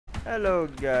Hello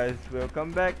guys,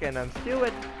 welcome back, and I'm still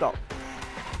at Docks.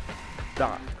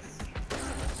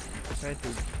 Trying to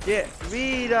get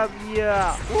rid of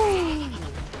ya. Woo!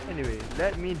 Anyway,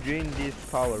 let me drain this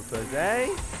power first,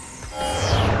 eh?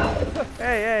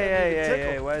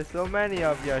 Hey, why so many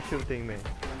of you are shooting me?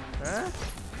 Huh?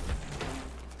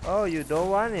 Oh, you don't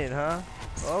want it, huh?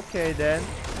 Okay then.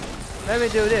 Let me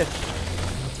do this.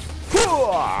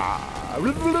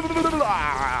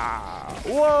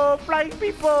 Whoa, flying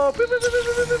people!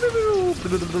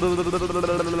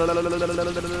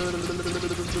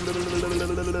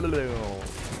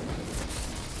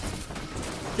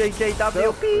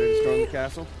 JJWP! Ready to storm the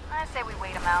castle? I say we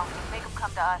wait him out. Make him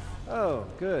come to us. Oh,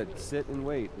 good. Sit and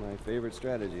wait. My favorite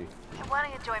strategy. And why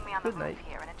don't you join me on the roof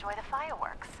here and enjoy the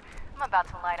fireworks? I'm about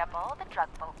to light up all the drug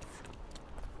boats.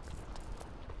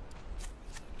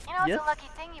 You know, it's a lucky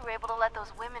thing you were able to let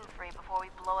those women free before we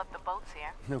blow up the boats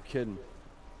here. No kidding.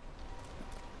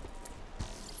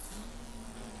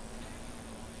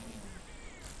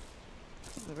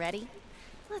 You ready?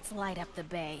 Let's light up the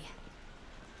bay.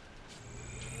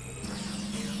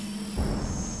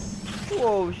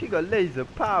 Whoa, she got laser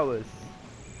powers.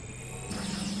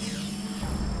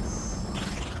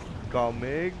 Got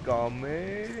me.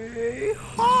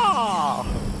 Ha!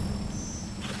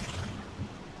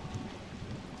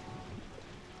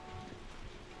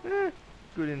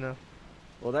 Good enough.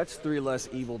 Well, that's 3 less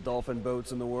evil dolphin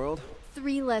boats in the world.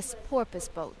 3 less porpoise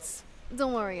boats.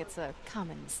 Don't worry, it's a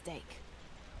common mistake.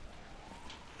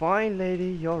 Fine,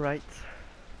 lady, you're right.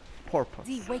 Porpoise.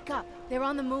 Z, wake up. They're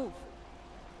on the move.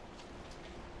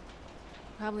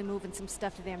 Probably moving some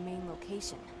stuff to their main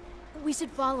location. We should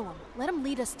follow them. Let them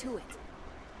lead us to it.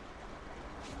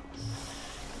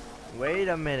 Wait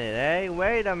a minute, eh?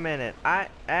 Wait a minute.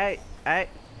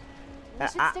 We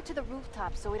should stick to the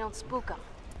rooftop so we don't spook them.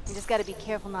 We just gotta be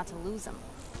careful not to lose them.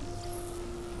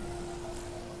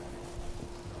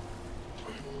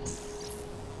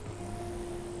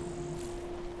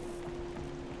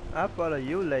 I follow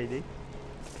you, lady.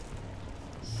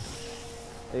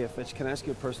 Hey, Fitch, can I ask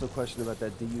you a personal question about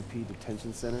that DUP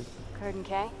detention center? Curtin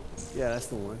K? Yeah, that's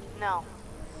the one. No.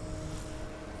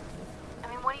 I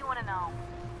mean, what do you want to know?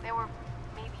 There were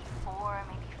maybe 4,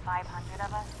 maybe 500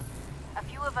 of us. A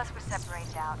few of us were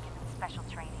separated out, given special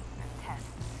training and tests.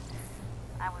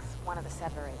 I was one of the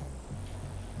separated.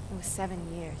 It was 7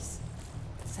 years.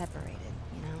 Separated,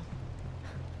 you know?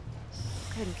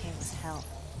 Curtin K was hell.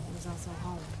 It was also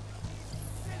home.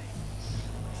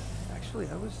 Actually,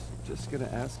 I was just gonna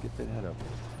ask if it had a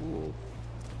pool.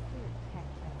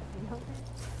 You know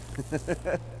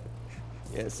that?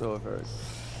 Yeah, so I've heard.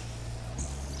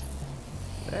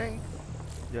 Thanks.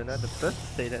 You're not the first to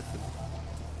say that to me.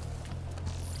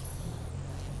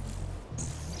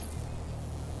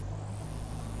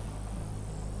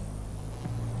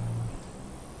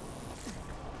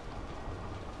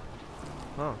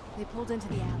 Huh. They pulled into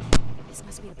the alley. This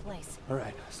must be the place.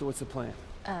 Alright, so what's the plan?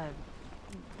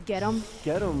 Get them?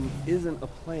 Get them isn't a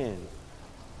plan.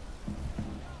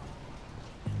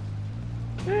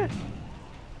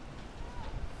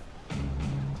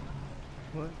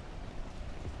 What?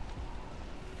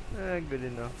 Good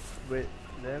enough. Wait,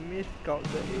 let me scout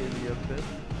the area first.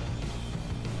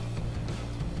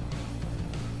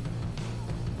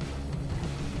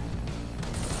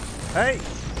 Hey!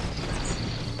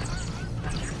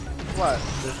 What?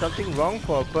 There's something wrong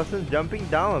for a person jumping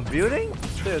down a building?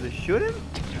 So you have to shoot him?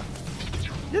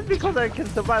 Just because I can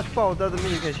survive fall doesn't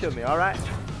mean you can shoot me, alright?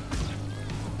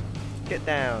 Get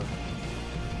down.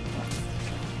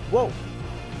 Whoa!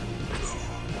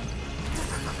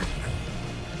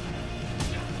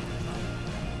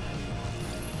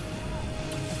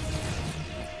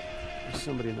 There's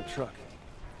somebody in the truck.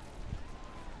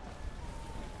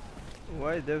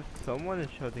 Why there's someone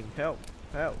shouting help,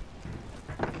 help.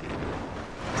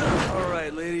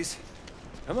 Alright, ladies.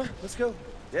 Emma, let's go.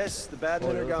 Yes, the bad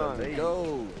men are gone.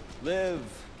 Go, live,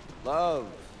 love.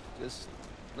 Just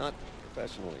not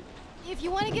professionally. If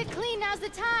you want to get clean, now's the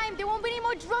time. There won't be any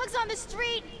more drugs on the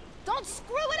street. Don't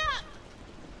screw it up.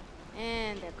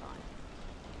 And they're gone.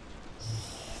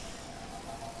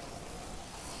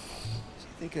 Do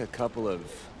you think a couple of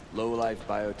low-life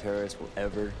bioterrorists will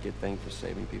ever get thanked for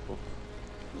saving people?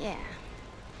 Yeah.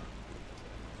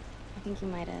 I think you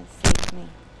might have saved me.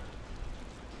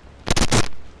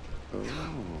 Oh.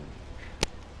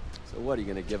 So what, are you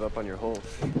gonna give up on your whole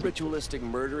ritualistic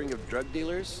murdering of drug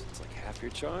dealers? It's like half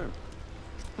your charm.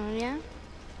 Oh, yeah?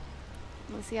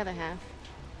 What's the other half?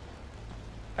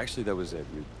 Actually, that was it.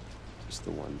 You're just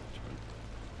the one charm.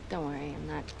 Don't worry, I'm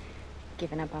not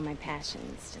giving up on my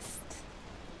passions, just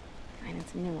finding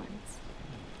some new ones.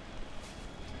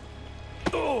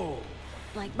 Oh!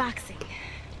 like boxing.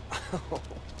 Oh,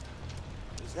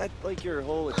 is that like your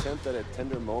whole attempt at a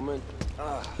tender moment?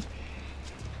 Ah,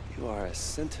 you are a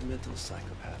sentimental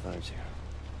psychopath, aren't you?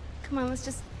 Come on, let's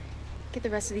just get the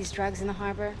rest of these drugs in the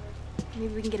harbor.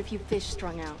 Maybe we can get a few fish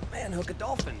strung out. Man, hook a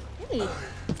dolphin. Hey.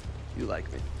 You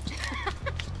like me.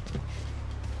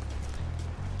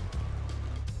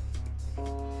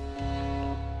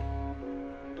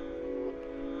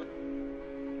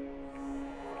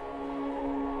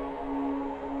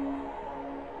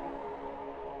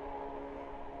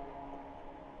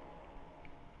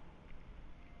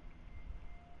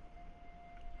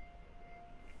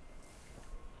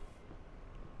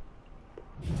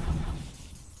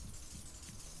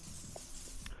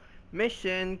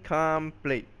 Mission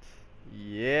complete.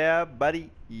 Yeah, buddy.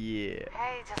 Yeah.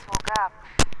 Hey, just woke up.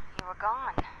 You were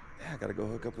gone. Yeah, I gotta go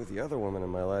hook up with the other woman in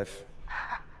my life.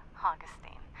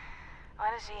 Augustine.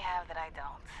 What does she have that I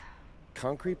don't?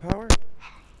 Concrete power?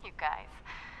 You guys.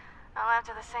 I'm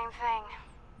after the same thing.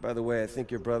 By the way, I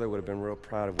think your brother would have been real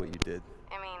proud of what you did.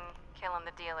 You mean killing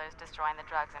the dealers, destroying the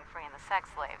drugs, and freeing the sex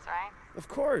slaves, right? Of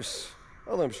course.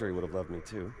 Although I'm sure he would have loved me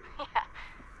too. Yeah.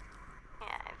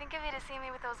 Yeah, I think if he'd have seen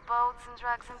me with those boats and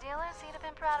drugs and dealers, he'd have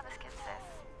been proud of his kid sis.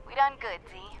 We done good,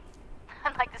 Z.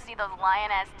 I'd like to see those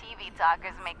lion-ass TV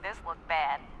talkers make this look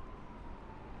bad.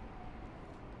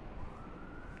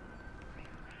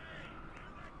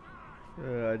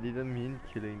 I didn't mean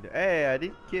killing the. Hey, I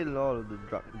didn't kill all of the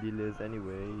drug dealers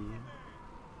anyway.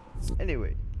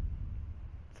 Anyway,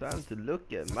 time to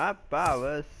look at my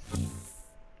powers.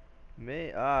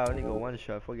 I only got one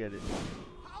shot. Forget it.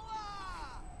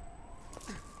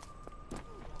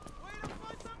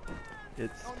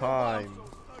 It's time.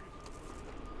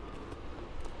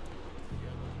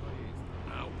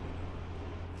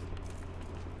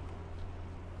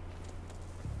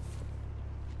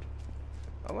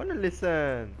 I wanna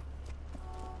listen.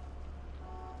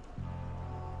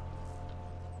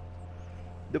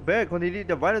 The bear continued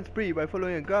the violent spree by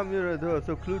following a gun mirror to a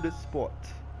secluded spot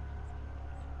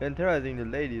and terrorizing the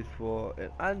ladies for an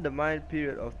undetermined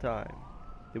period of time.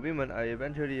 The women are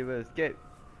eventually able to escape,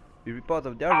 with reports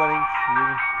of their running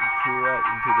throughout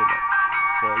into the night.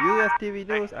 For US TV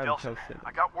News, I'm Nelson, Chelsea.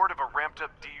 I got word of a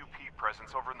ramped-up DUP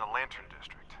presence over in the Lantern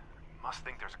District. Must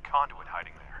think there's a conduit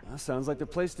hiding there. Well, sounds like the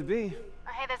place to be.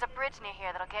 Hey, there's a bridge near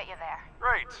here that'll get you there.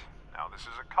 Great. Now this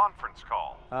is a conference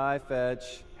call. Hi,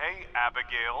 Fetch. Hey,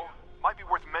 Abigail. Might be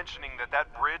worth mentioning that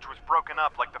that bridge was broken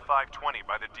up like the 520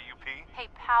 by the DUP. Hey,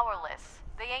 Powerless.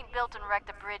 They ain't built and wrecked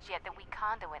a bridge yet that we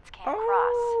conduits can't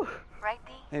Oh. cross. Right,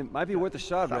 D? Hey, might be worth a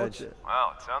shot, Reg. Sounds it.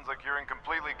 Well, it sounds like you're in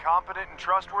completely competent and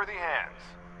trustworthy hands.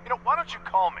 You know, why don't you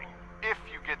call me if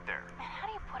you get there? Man, how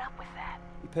do you put up with that?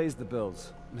 He pays the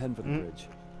bills. I'm heading for the bridge.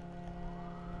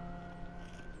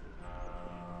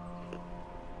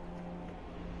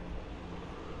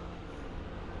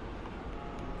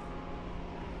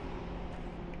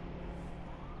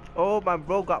 Oh, my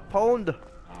bro got pwned.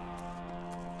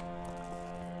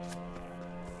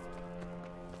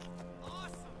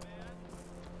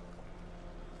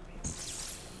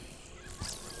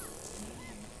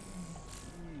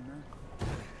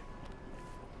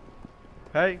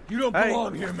 Hey, You don't hey,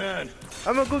 belong here, man.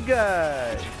 I'm a good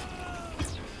guy.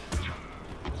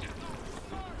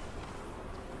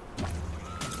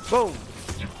 Boom.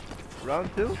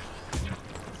 Round two.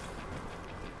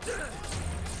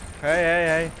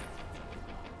 Hey.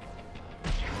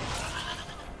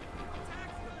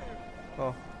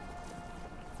 Oh.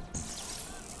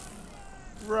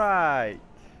 Right.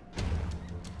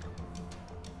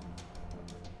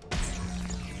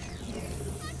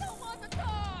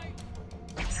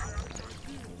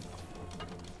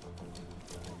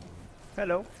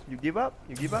 Hello. You give up?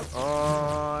 You give up?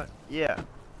 Yeah.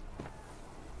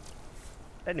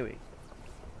 Anyway.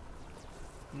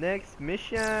 Next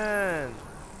mission.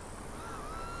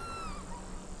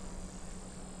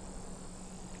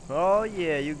 Oh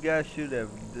yeah, you guys should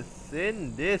have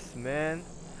seen this, man.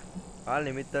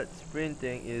 Unlimited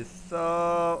sprinting is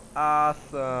so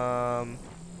awesome.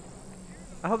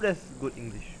 I hope that's good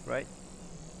English, right?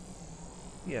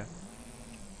 Yeah.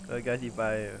 Guys, if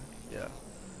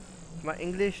my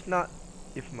English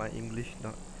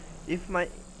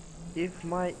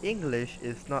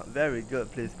is not very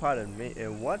good, please pardon me.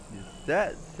 And what is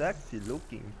that sexy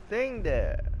looking thing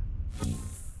there?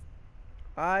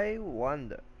 I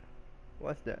wonder.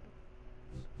 What's that?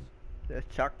 There's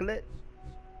chocolate?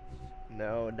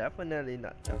 No, definitely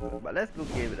not chocolate. But let's go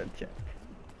give it a check.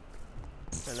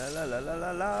 La la la la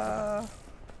la la.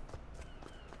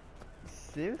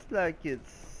 Seems like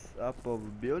it's up of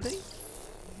a building.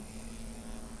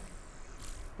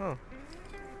 Huh.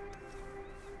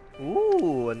 Ooh.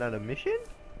 Oh, another mission?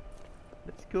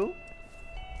 That's cool.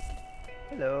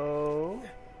 Hello.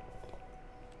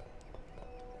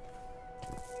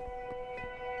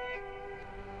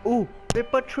 Oh,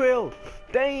 paper trail.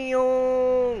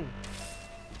 Damn.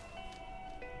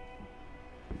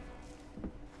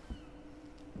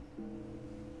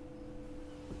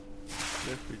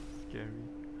 That's pretty scary.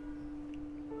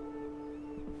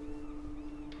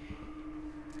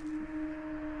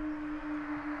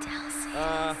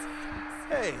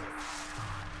 Hey.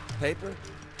 Paper?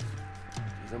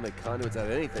 Geez, they'll make conduits out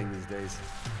of anything these days.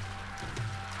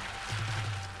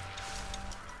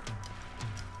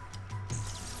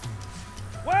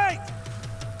 Wait!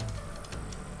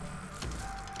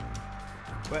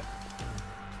 What?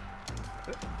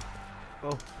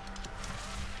 Oh.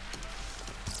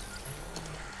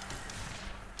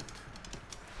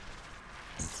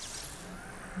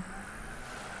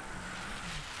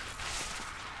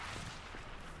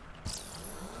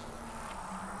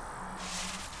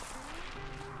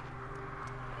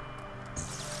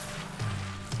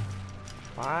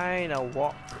 Fine, I'll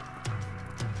walk.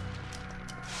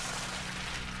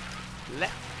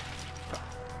 Left.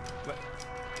 What?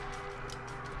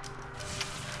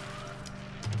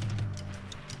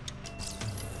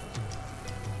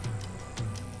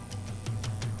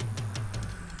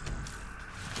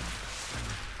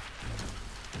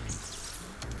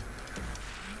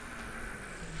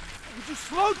 Would you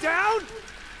slow down?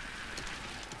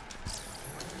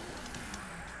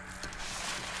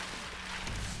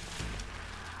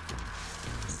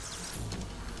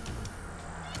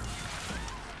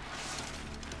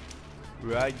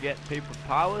 Will I get paper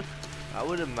powers? I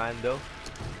wouldn't mind though.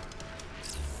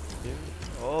 Yeah.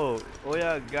 Oh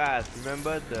yeah, guys!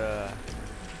 Remember the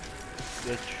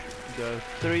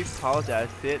three powers that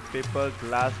I said: paper,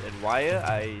 glass, and wire.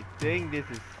 I think this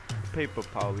is paper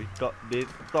power. They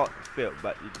thought failed,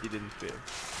 but it didn't fail.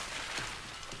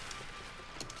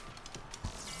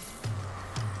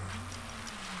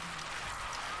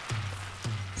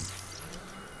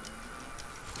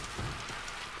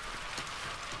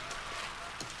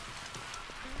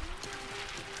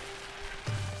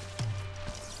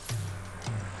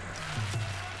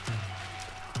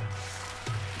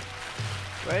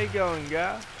 Where you going,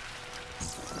 girl?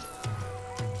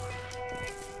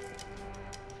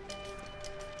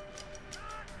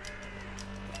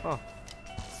 Oh.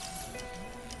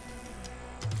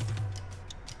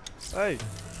 Hey.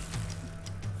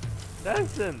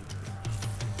 Listen.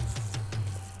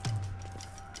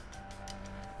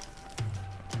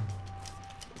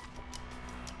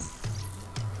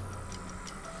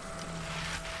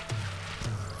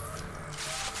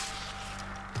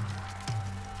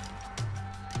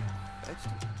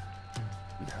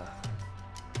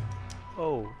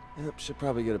 Oh. Yep, should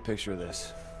probably get a picture of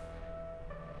this.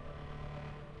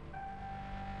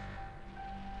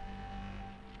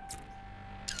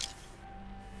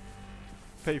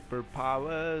 Paper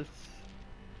powers.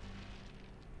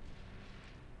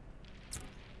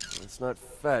 It's not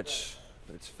fetch,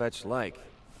 but it's fetch-like.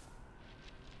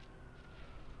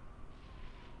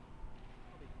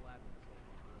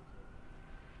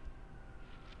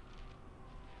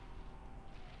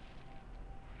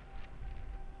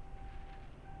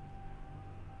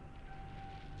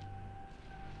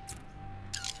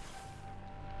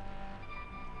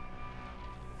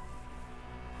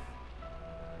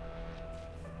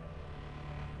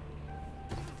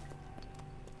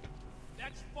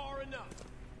 That's far enough.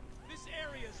 This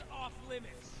area's off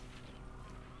limits.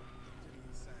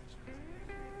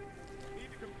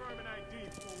 Need to confirm an ID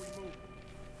before we move.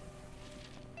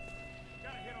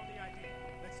 Got a hit on the ID.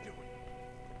 Let's do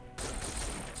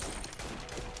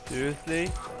it. Seriously?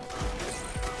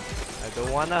 I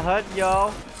don't wanna hurt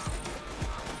y'all.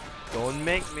 Don't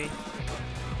make me.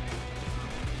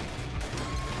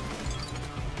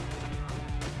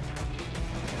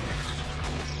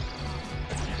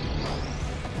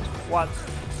 What?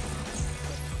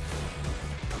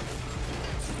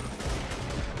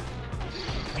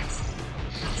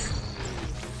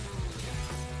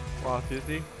 Wow,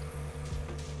 seriously?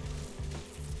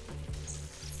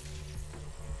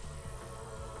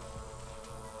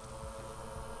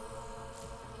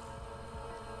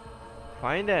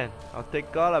 Fine then, I'll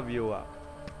take all of you up.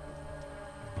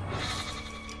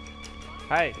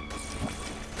 Hey!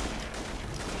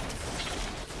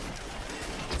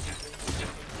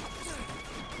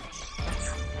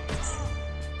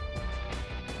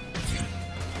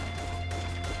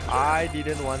 I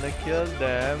didn't want to kill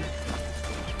them.